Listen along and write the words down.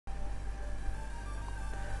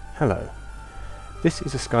Hello, this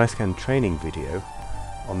is a Skyscan training video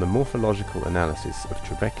on the morphological analysis of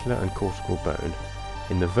trabecular and cortical bone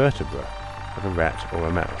in the vertebra of a rat or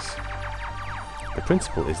a mouse. The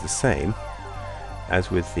principle is the same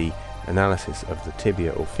as with the analysis of the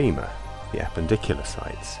tibia or femur, the appendicular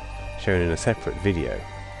sites, shown in a separate video,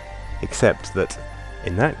 except that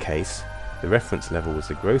in that case the reference level was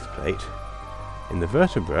the growth plate. In the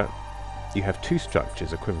vertebra you have two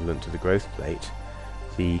structures equivalent to the growth plate,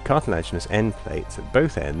 the cartilaginous end plates at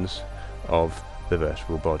both ends of the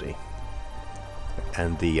vertebral body,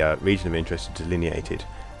 and the region of interest is delineated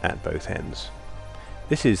at both ends.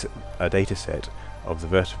 This is a data set of the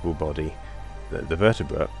vertebral body, the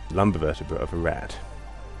vertebra, lumbar vertebra of a rat,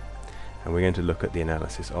 and we're going to look at the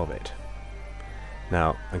analysis of it.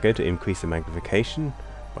 Now I'm going to increase the magnification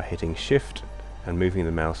by hitting Shift and moving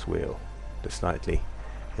the mouse wheel to slightly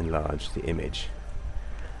enlarge the image.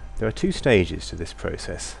 There are two stages to this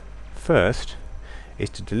process. First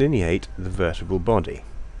is to delineate the vertebral body.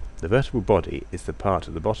 The vertebral body is the part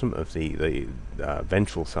at the bottom of the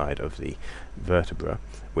ventral side of the vertebra,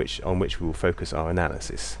 on which we will focus our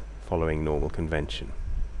analysis, following normal convention.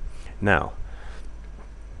 Now,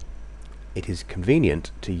 it is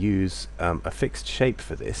convenient to use a fixed shape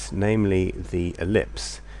for this, namely the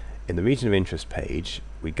ellipse. In the region of interest page,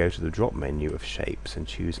 we go to the drop menu of shapes and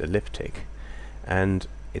choose elliptic, and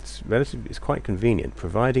it's quite convenient,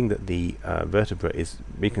 providing that the vertebra is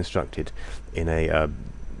reconstructed in a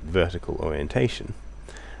vertical orientation.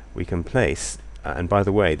 We can place, and by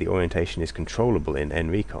the way, the orientation is controllable in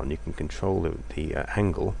NRecon. You can control the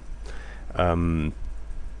angle. You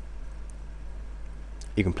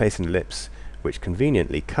can place an ellipse which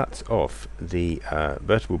conveniently cuts off the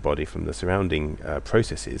vertebral body from the surrounding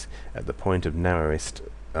processes at the point of narrowest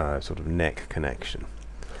sort of neck connection.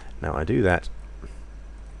 Now I do that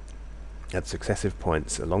at successive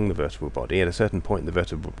points along the vertebral body. At a certain point the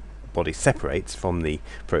vertebral body separates from the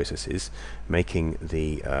processes, making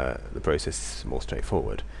the process more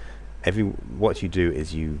straightforward. What you do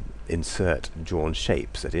is you insert drawn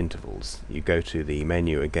shapes at intervals. You go to the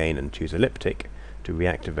menu again and choose elliptic to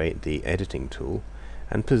reactivate the editing tool,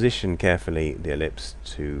 and position carefully the ellipse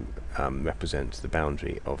to represent the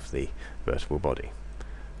boundary of the vertebral body.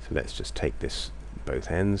 So let's just take this both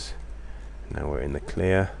ends. Now we're in the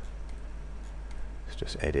clear. Let's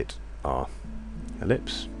just edit our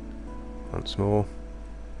ellipse once more.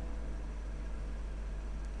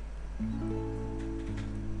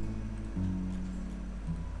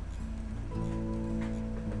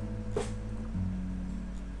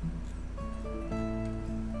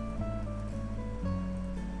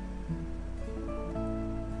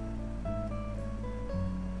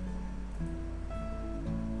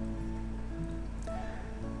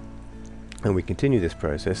 And we continue this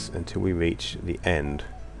process until we reach the end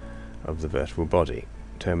of the vertebral body,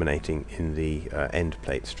 terminating in the end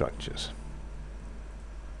plate structures.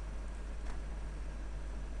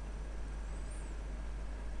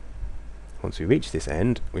 Once we reach this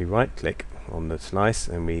end, we right click on the slice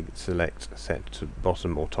and we select set to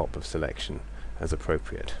bottom or top of selection as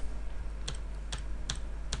appropriate.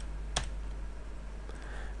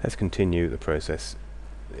 Let's continue the process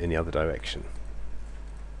in the other direction.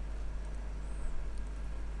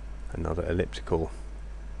 Another elliptical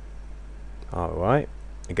ROI.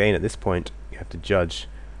 Again, at this point you have to judge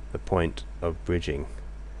the point of bridging,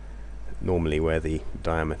 normally where the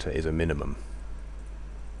diameter is a minimum.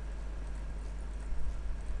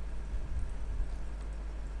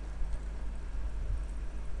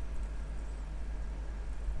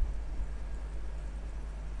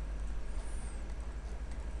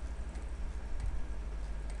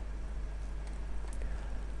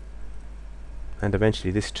 And eventually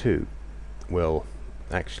this too will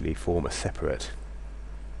actually form a separate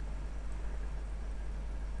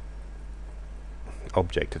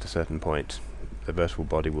object at a certain point. The vertebral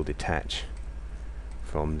body will detach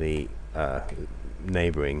from the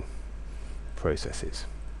neighbouring processes.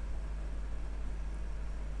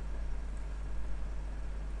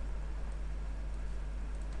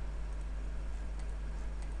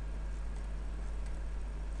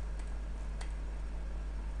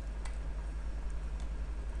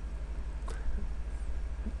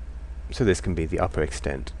 So this can be the upper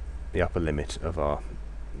extent, the upper limit of our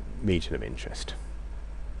region of interest.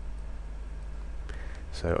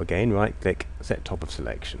 So again, right click, set top of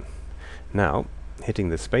selection. Now, hitting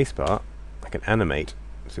the spacebar, I can animate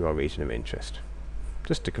through our region of interest,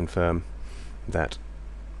 just to confirm that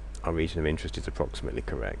our region of interest is approximately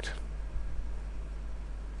correct.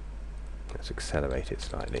 Let's accelerate it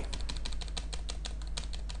slightly.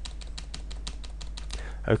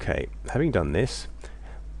 Okay, having done this,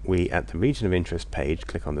 we, at the region of interest page,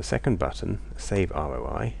 click on the second button, Save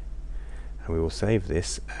ROI, and we will save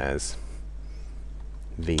this as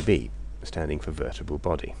VB, standing for vertebral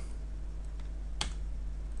body.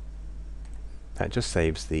 That just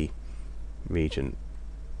saves the region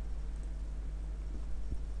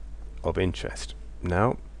of interest.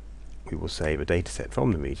 Now we will save a dataset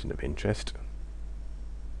from the region of interest.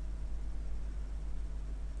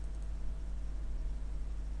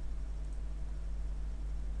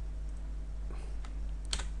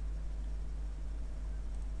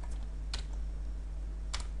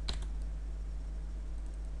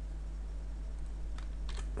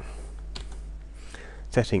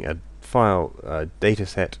 Setting a file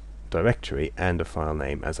dataset directory and a file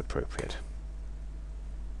name as appropriate.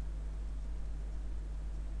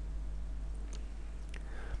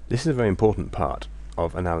 This is a very important part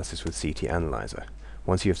of analysis with CT Analyzer.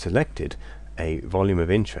 Once you have selected a volume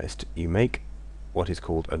of interest, you make what is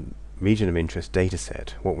called a region of interest dataset,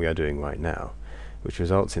 what we are doing right now, which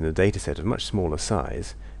results in a dataset of much smaller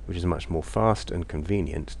size, which is much more fast and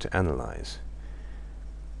convenient to analyze.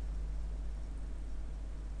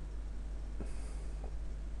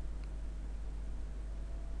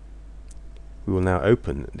 We will now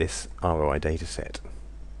open this ROI dataset.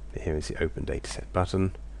 Here is the Open Dataset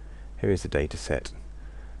button. Here is the dataset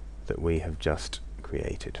that we have just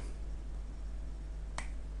created.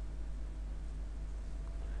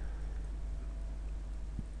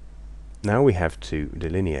 Now we have to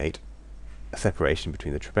delineate a separation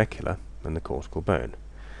between the trabecular and the cortical bone.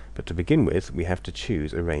 But to begin with, we have to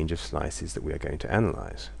choose a range of slices that we are going to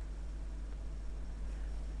analyze.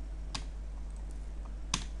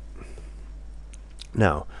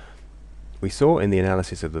 Now, we saw in the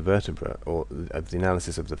analysis of the vertebra, or the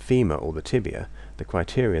analysis of the femur or the tibia, the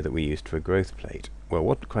criteria that we used for a growth plate. Well,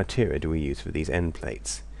 what criteria do we use for these end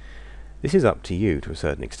plates? This is up to you to a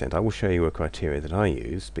certain extent. I will show you a criteria that I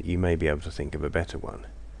use, but you may be able to think of a better one.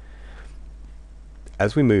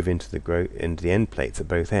 As we move into the end plates at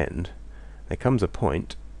both ends, there comes a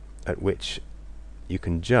point at which you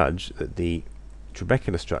can judge that the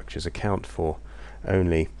trabecular structures account for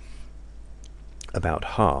only about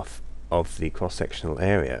half of the cross-sectional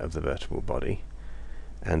area of the vertebral body,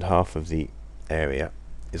 and half of the area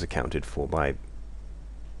is accounted for by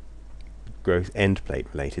growth end plate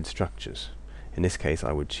related structures. In this case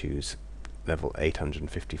I would choose level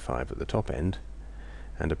 855 at the top end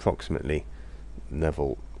and approximately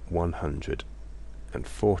level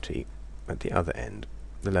 140 at the other end,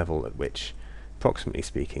 the level at which, approximately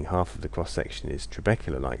speaking, half of the cross-section is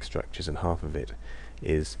trabecular-like structures and half of it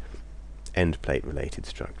is end plate related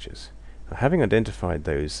structures. Now, having identified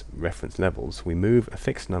those reference levels, we move a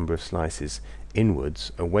fixed number of slices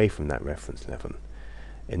inwards away from that reference level.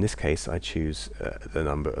 In this case I choose the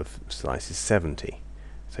number of slices 70.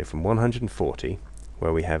 So from 140,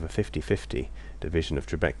 where we have a 50-50 division of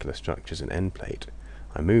trabecular structures and end plate,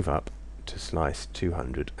 I move up to slice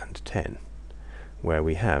 210, where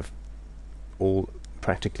we have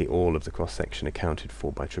practically all of the cross-section accounted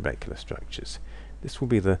for by trabecular structures. This will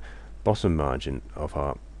be the bottom margin of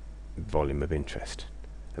our volume of interest.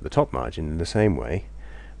 At the top margin, in the same way,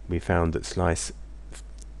 we found that slice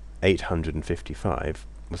 855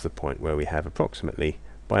 was the point where we have approximately,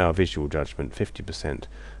 by our visual judgment, 50%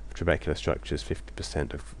 of trabecular structures,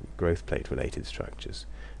 50% of growth plate related structures.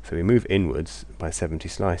 So we move inwards by 70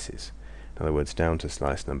 slices, in other words down to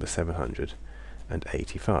slice number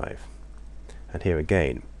 785. And here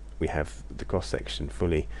again we have the cross-section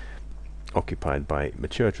fully occupied by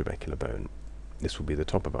mature trabecular bone. This will be the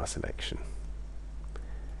top of our selection.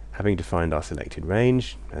 Having defined our selected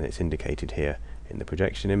range, and it's indicated here in the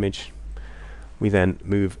projection image, we then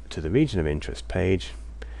move to the region of interest page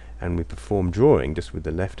and we perform drawing just with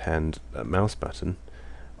the left hand mouse button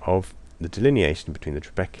of the delineation between the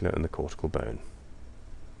trabecular and the cortical bone,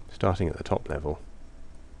 starting at the top level.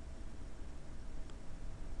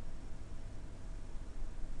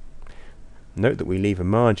 Note that we leave a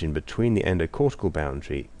margin between the endocortical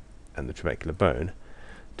boundary and the trabecular bone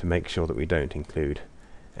to make sure that we don't include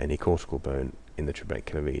any cortical bone in the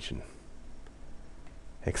trabecular region.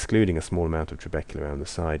 Excluding a small amount of trabecular around the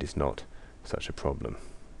side is not such a problem.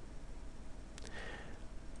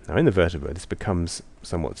 Now in the vertebra this becomes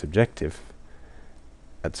somewhat subjective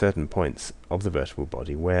at certain points of the vertebral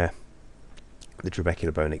body where the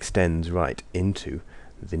trabecular bone extends right into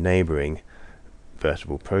the neighbouring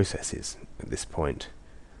vertebral processes. At this point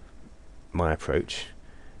my approach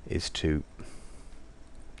is to,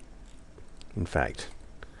 in fact,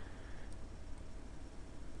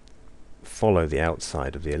 follow the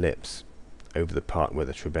outside of the ellipse over the part where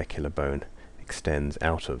the trabecular bone extends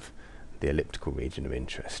out of the elliptical region of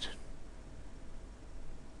interest.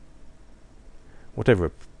 Whatever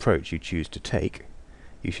approach you choose to take,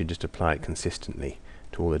 you should just apply it consistently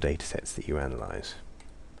to all the data sets that you analyze.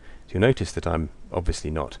 So you'll notice that I'm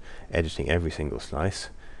obviously not editing every single slice.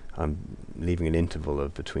 I'm leaving an interval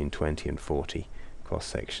of between 20 and 40 cross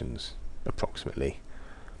sections, approximately,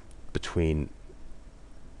 between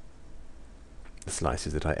the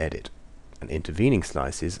slices that I edit, and intervening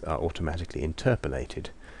slices are automatically interpolated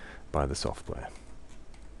by the software.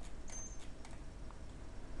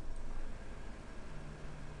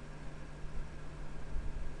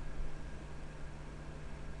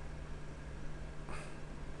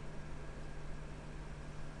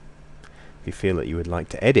 If you feel that you would like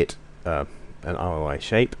to edit an ROI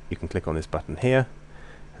shape, you can click on this button here,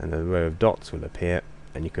 and a row of dots will appear,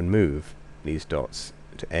 and you can move these dots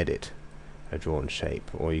to edit a drawn shape,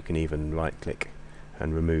 or you can even right-click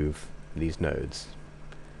and remove these nodes.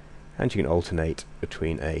 And you can alternate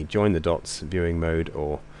between a join the dots viewing mode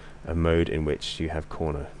or a mode in which you have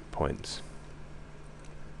corner points.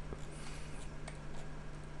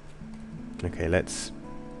 Okay, let's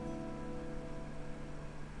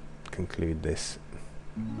conclude this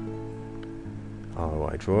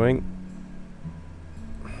ROI drawing.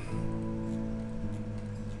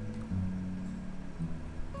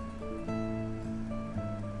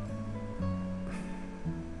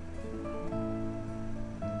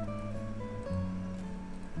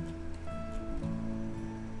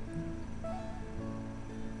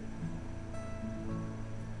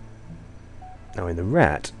 Now in the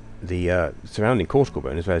rat, the surrounding cortical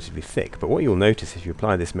bone is relatively thick, but what you'll notice if you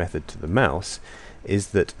apply this method to the mouse is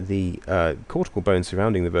that the cortical bone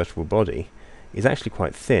surrounding the vertebral body is actually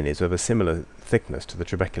quite thin, is of a similar thickness to the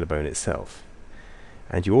trabecular bone itself.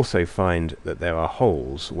 And you also find that there are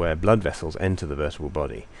holes where blood vessels enter the vertebral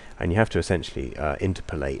body, and you have to essentially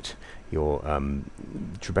interpolate your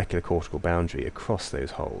trabecular cortical boundary across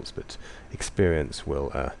those holes, but experience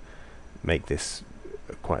will make this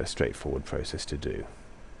quite a straightforward process to do.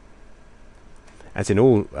 As in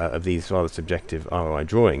all of these rather subjective ROI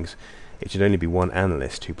drawings, it should only be one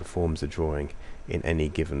analyst who performs the drawing in any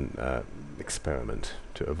given experiment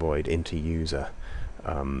to avoid inter-user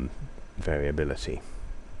variability.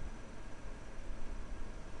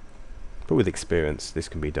 But with experience, this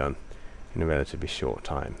can be done in a relatively short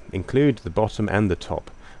time. Include the bottom and the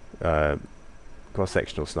top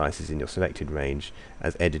cross-sectional slices in your selected range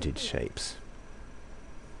as edited shapes.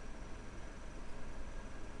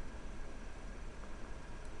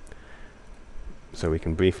 So we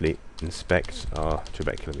can briefly inspect our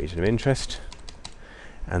trabecular region of interest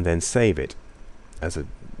and then save it as a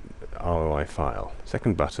ROI file.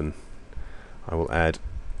 Second button, I will add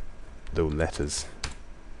the letters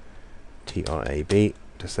TRAB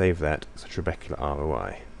to save that as a trabecular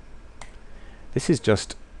ROI. This is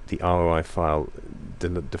just the ROI file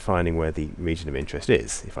defining where the region of interest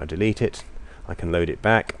is. If I delete it, I can load it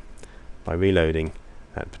back by reloading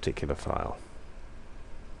that particular file.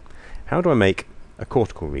 How do I make a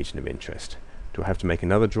cortical region of interest? Do I have to make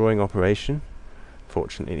another drawing operation?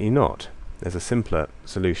 Fortunately not. There's a simpler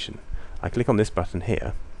solution. I click on this button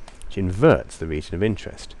here, which inverts the region of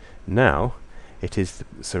interest. Now it is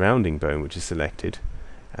the surrounding bone which is selected,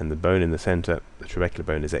 and the bone in the center, the trabecular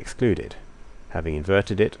bone, is excluded. Having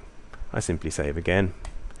inverted it, I simply save again,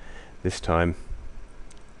 this time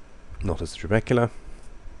not as the trabecular,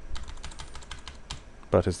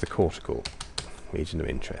 but as the cortical region of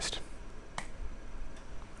interest.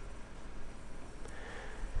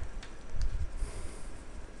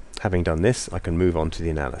 Having done this, I can move on to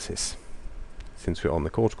the analysis. Since we're on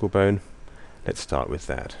the cortical bone, let's start with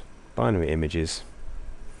that. Binary images.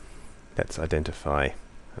 Let's identify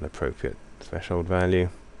an appropriate threshold value.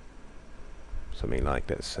 Something like,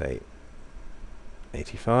 let's say,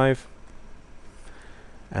 85.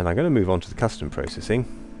 And I'm going to move on to the custom processing.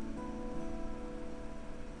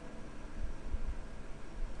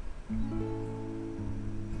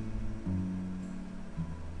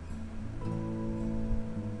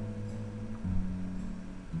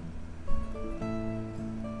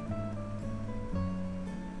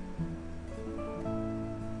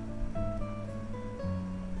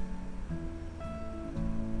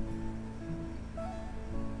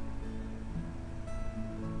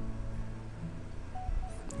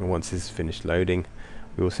 And once this is finished loading,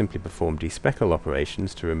 we will simply perform despeckle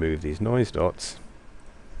operations to remove these noise dots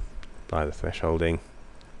by the thresholding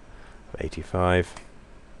of 85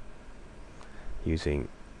 using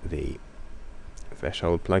the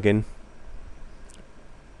threshold plugin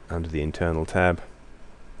under the internal tab.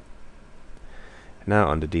 Now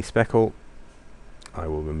under despeckle, I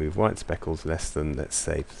will remove white speckles less than, let's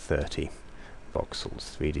say, 30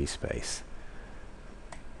 voxels, 3D space.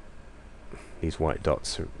 These white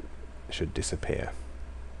dots should disappear.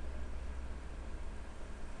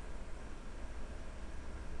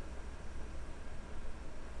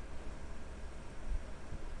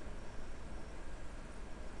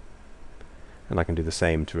 And I can do the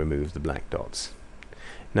same to remove the black dots.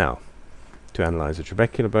 Now, to analyze a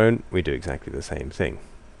trabecular bone, we do exactly the same thing.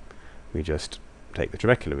 We just take the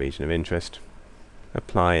trabecular region of interest,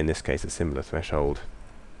 apply, in this case, a similar threshold,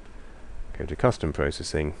 go to custom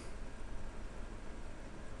processing,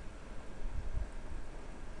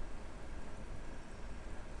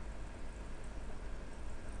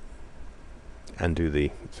 and do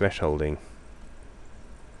the thresholding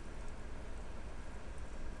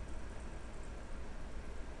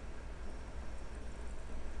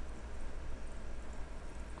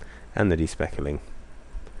and the despeckling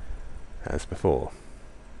as before.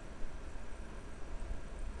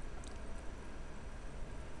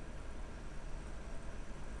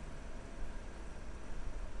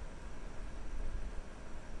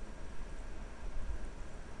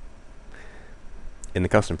 In the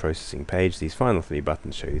custom processing page, these final 3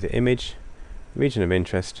 buttons show you the image, the region of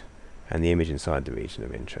interest, and the image inside the region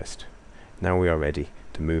of interest. Now we are ready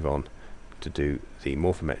to move on to do the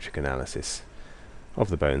morphometric analysis of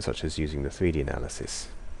the bone, such as using the 3D analysis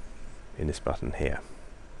in this button here.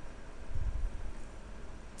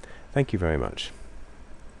 Thank you very much.